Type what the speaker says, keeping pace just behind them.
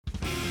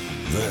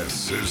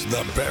This is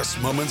the best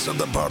moments of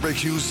the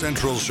BBQ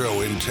Central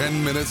Show in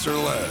 10 minutes or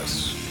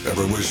less.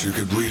 Ever wish you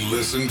could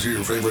re-listen to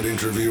your favorite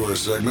interview or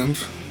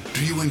segment?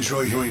 Do you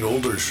enjoy hearing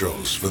older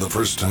shows for the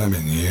first time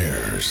in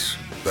years?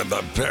 Then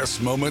the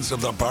best moments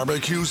of the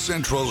BBQ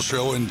Central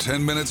Show in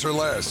 10 minutes or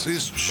less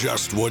is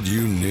just what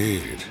you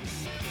need.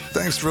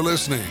 Thanks for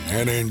listening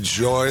and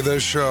enjoy the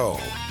show.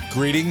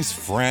 Greetings,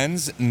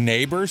 friends,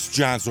 neighbors.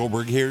 John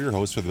Solberg here, your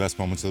host for the best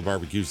moments of the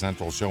BBQ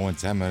Central Show in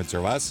 10 minutes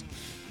or less.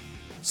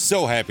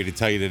 So happy to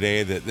tell you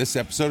today that this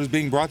episode is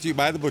being brought to you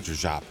by The Butcher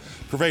Shop,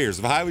 purveyors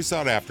of highly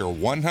sought after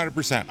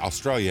 100%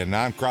 Australian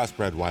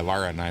non-crossbred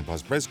Wylara 9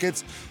 Plus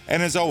briskets,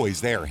 and as always,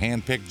 they are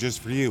handpicked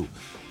just for you.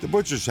 The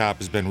Butcher Shop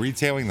has been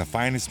retailing the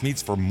finest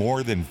meats for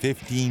more than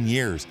 15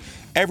 years.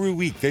 Every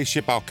week, they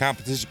ship out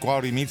competition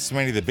quality meats to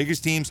many of the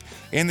biggest teams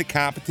in the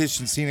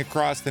competition scene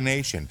across the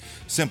nation.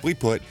 Simply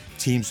put,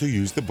 teams who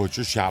use The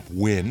Butcher Shop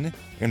win,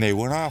 and they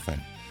win often.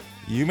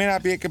 You may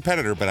not be a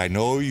competitor, but I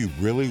know you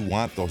really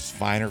want those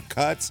finer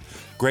cuts.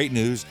 Great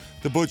news,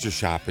 The Butcher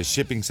Shop is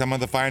shipping some of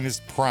the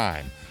finest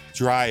prime,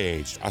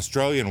 dry-aged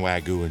Australian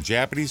Wagyu and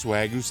Japanese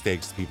Wagyu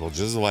steaks to people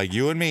just like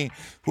you and me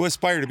who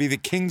aspire to be the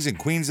kings and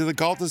queens of the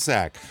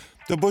cul-de-sac.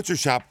 The Butcher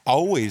Shop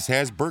always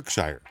has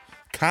Berkshire,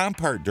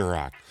 Compart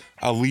Duroc,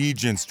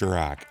 Allegiance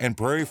Duroc, and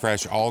Prairie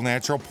Fresh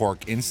all-natural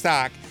pork in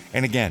stock,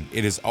 and again,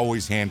 it is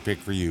always handpicked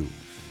for you.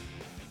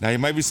 Now, you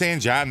might be saying,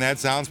 John, that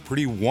sounds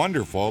pretty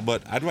wonderful,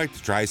 but I'd like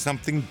to try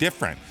something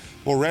different.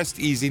 Well, rest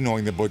easy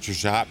knowing The Butcher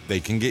Shop.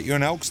 They can get you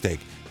an elk steak.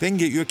 They can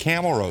get you a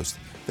camel roast.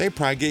 They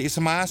probably get you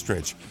some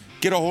ostrich.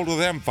 Get a hold of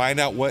them, find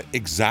out what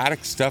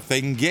exotic stuff they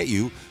can get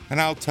you,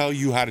 and I'll tell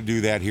you how to do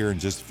that here in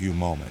just a few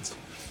moments.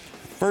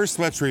 First,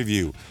 let's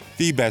review.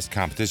 The best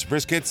competition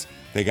briskets,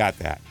 they got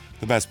that.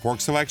 The best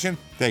pork selection,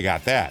 they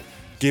got that.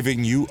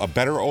 Giving you a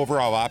better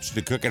overall option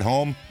to cook at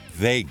home,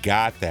 they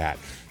got that.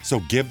 So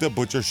give The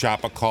Butcher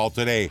Shop a call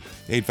today,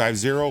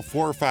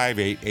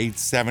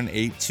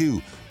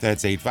 850-458-8782.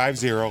 That's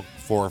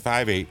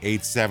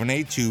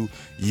 850-458-8782.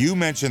 You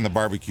mentioned the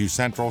BBQ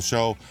Central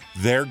Show.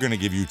 They're going to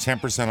give you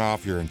 10%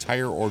 off your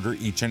entire order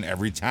each and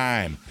every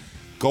time.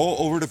 Go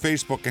over to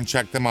Facebook and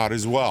check them out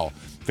as well.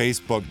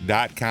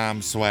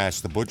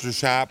 Facebook.com/The Butcher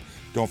Shop.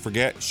 Don't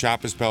forget,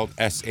 shop is spelled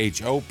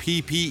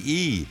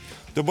SHOPPE.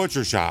 The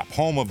Butcher Shop,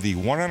 home of the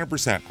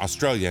 100%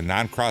 Australian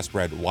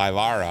non-crossbred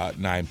Wylara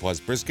 9 Plus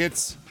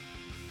briskets.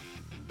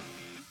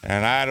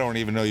 And I don't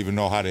even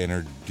know how to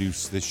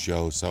introduce this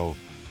show, so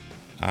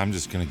I'm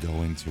just going to go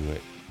into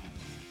it.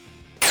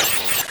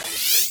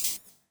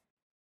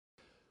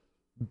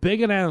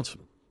 Big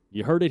announcement.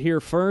 You heard it here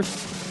first.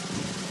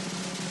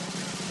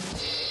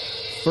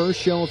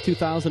 First show of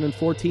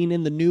 2014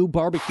 in the new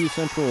BBQ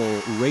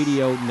Central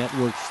Radio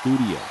Network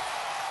studio.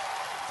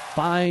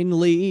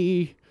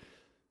 Finally,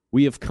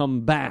 we have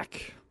come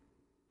back.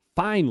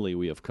 Finally,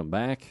 we have come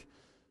back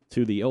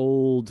to the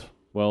old,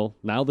 well,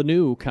 now the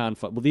new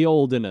confines, well, the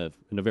old in a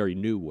very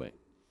new way,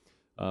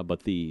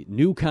 but the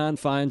new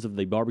confines of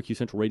the BBQ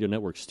Central Radio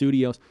Network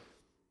studios.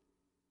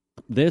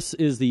 This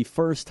is the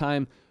first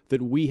time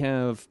that we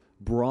have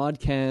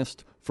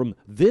broadcast from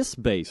this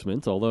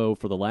basement, although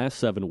for the last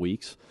 7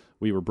 weeks,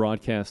 we were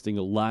broadcasting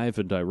live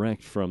and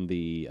direct from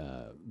the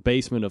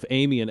basement of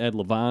Amy and Ed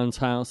Levan's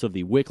house, of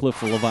the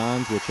Wycliffe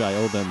Levans, which I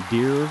owe them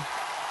dear,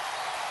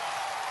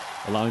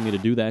 allowing me to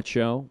do that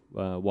show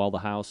while the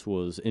house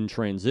was in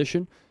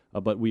transition.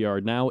 But we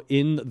are now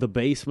in the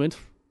basement,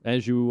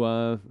 as you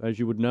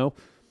would know.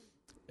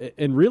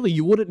 And really,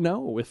 you wouldn't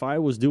know if I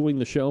was doing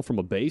the show from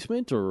a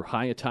basement or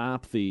high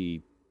atop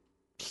the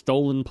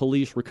Stolen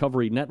Police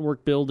Recovery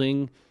Network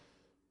building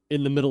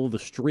in the middle of the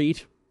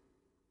street,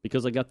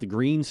 because I got the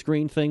green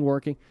screen thing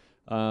working.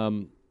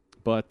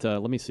 But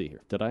let me see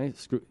here. Did I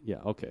screw? Yeah,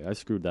 okay, I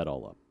screwed that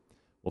all up.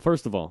 Well,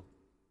 first of all,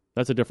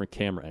 that's a different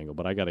camera angle,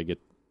 but I gotta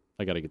get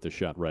this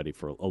shot ready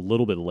for a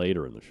little bit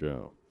later in the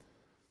show.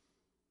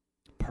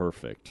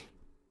 Perfect.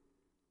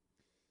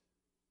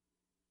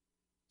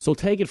 So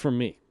take it from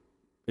me.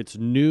 It's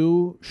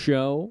new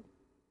show.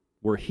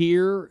 We're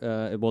here.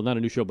 Well, not a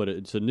new show, but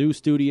it's a new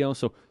studio.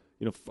 So,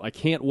 I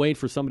can't wait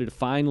for somebody to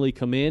finally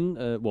come in.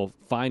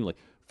 Finally,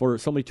 for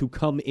somebody to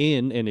come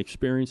in and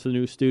experience the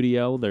new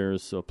studio.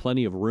 There's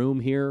plenty of room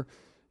here.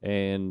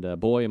 And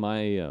boy, am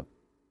I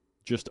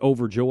just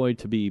overjoyed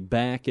to be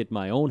back at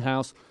my own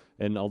house.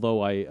 And although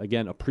I,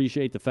 again,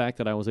 appreciate the fact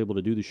that I was able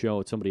to do the show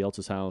at somebody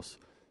else's house,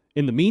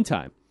 in the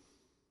meantime,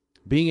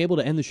 being able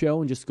to end the show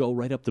and just go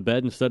right up to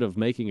bed instead of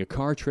making a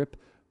car trip,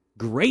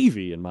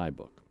 gravy in my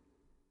book.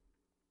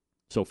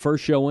 So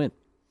first show in.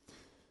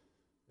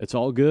 It's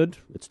all good.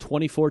 It's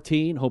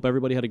 2014. Hope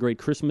everybody had a great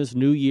Christmas,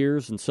 New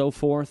Year's, and so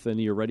forth,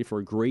 and you're ready for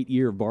a great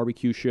year of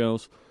barbecue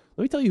shows.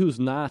 Let me tell you who's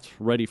not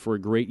ready for a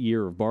great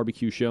year of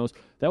barbecue shows.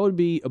 That would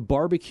be a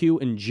barbecue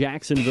in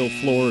Jacksonville,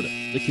 Florida.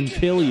 It can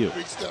kill you.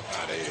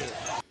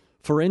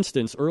 For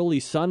instance,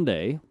 early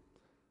Sunday,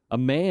 a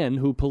man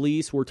who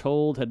police were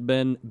told had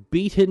been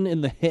beaten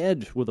in the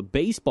head with a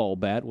baseball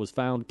bat was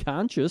found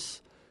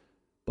conscious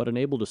but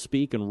unable to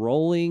speak and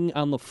rolling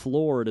on the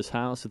floor at his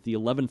house at the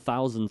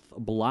 11,000th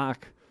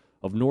block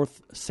of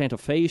North Santa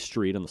Fe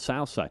Street on the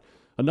south side.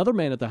 Another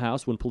man at the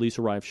house, when police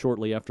arrived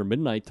shortly after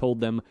midnight, told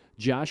them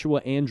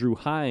Joshua Andrew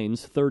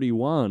Hines,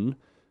 31,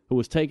 who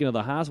was taken to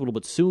the hospital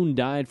but soon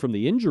died from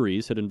the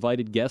injuries, had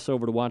invited guests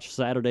over to watch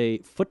Saturday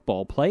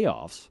football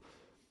playoffs.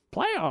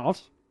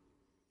 Playoffs?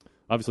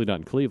 Obviously not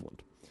in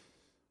Cleveland.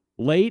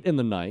 Late in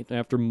the night,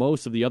 after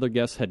most of the other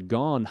guests had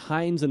gone,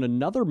 Hines and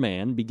another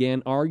man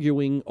began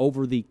arguing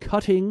over the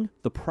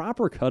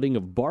proper cutting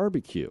of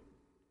barbecue.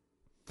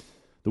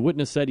 The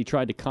witness said he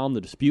tried to calm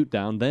the dispute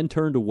down, then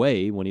turned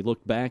away when he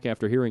looked back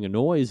after hearing a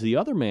noise. The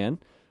other man,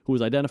 who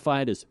was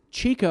identified as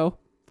Chico,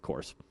 of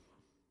course,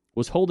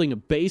 was holding a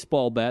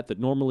baseball bat that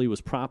normally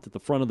was propped at the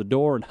front of the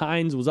door, and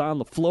Hines was on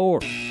the floor.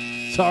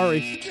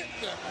 Sorry. Get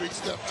that big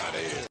stuff out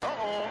of here.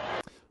 Uh-oh.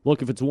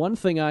 Look, if it's one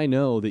thing I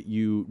know that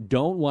you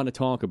don't want to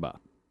talk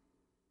about,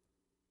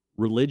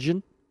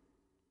 religion,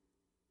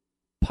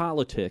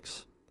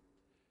 politics,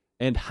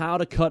 and how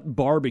to cut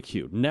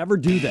barbecue. Never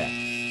do that.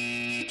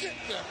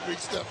 Big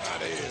stuff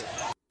out of here.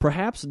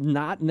 Perhaps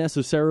not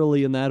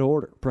necessarily in that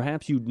order.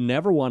 Perhaps you'd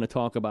never want to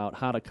talk about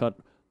how to cut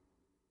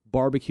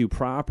barbecue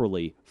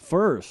properly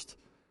first.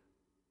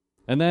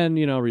 And then,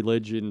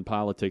 religion,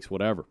 politics,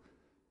 whatever.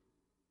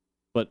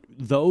 But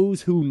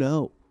those who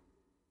know,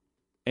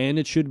 and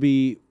it should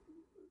be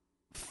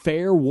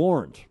fair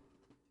warned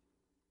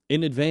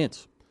in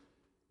advance,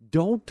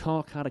 don't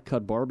talk how to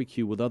cut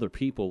barbecue with other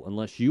people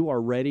unless you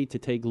are ready to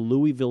take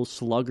Louisville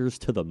Sluggers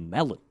to the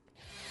melon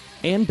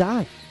and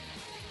die.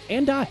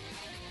 I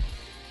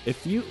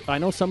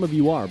know some of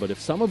you are, but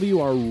if some of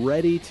you are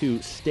ready to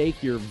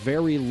stake your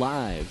very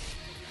lives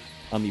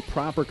on the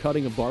proper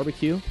cutting of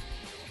barbecue,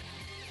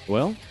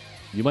 well,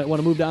 you might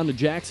want to move down to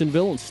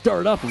Jacksonville and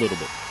stir it up a little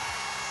bit.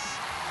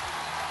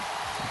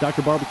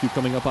 Dr. Barbecue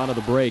coming up out of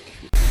the break.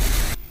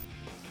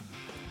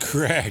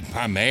 Craig,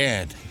 my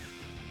man,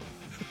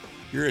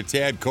 you're a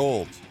tad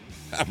cold.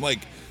 I'm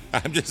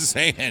just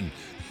saying.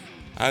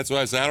 That's why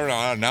I said I don't know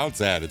how to announce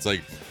that. It's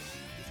like,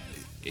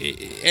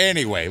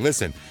 anyway,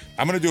 listen,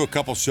 I'm going to do a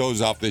couple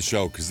shows off this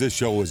show because this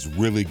show was a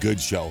really good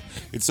show.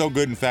 It's so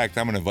good, in fact,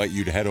 I'm going to invite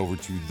you to head over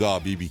to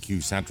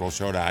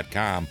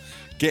thebbqcentralshow.com.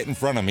 Get in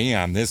front of me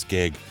on this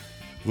gig.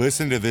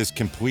 Listen to this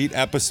complete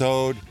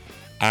episode.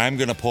 I'm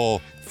going to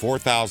pull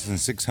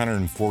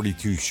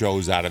 4,642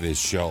 shows out of this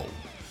show.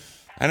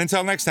 And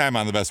until next time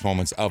on the best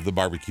moments of the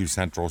Barbecue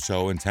Central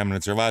Show in 10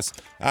 minutes or less,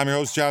 I'm your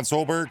host, John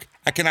Solberg.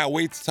 I cannot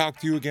wait to talk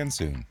to you again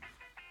soon.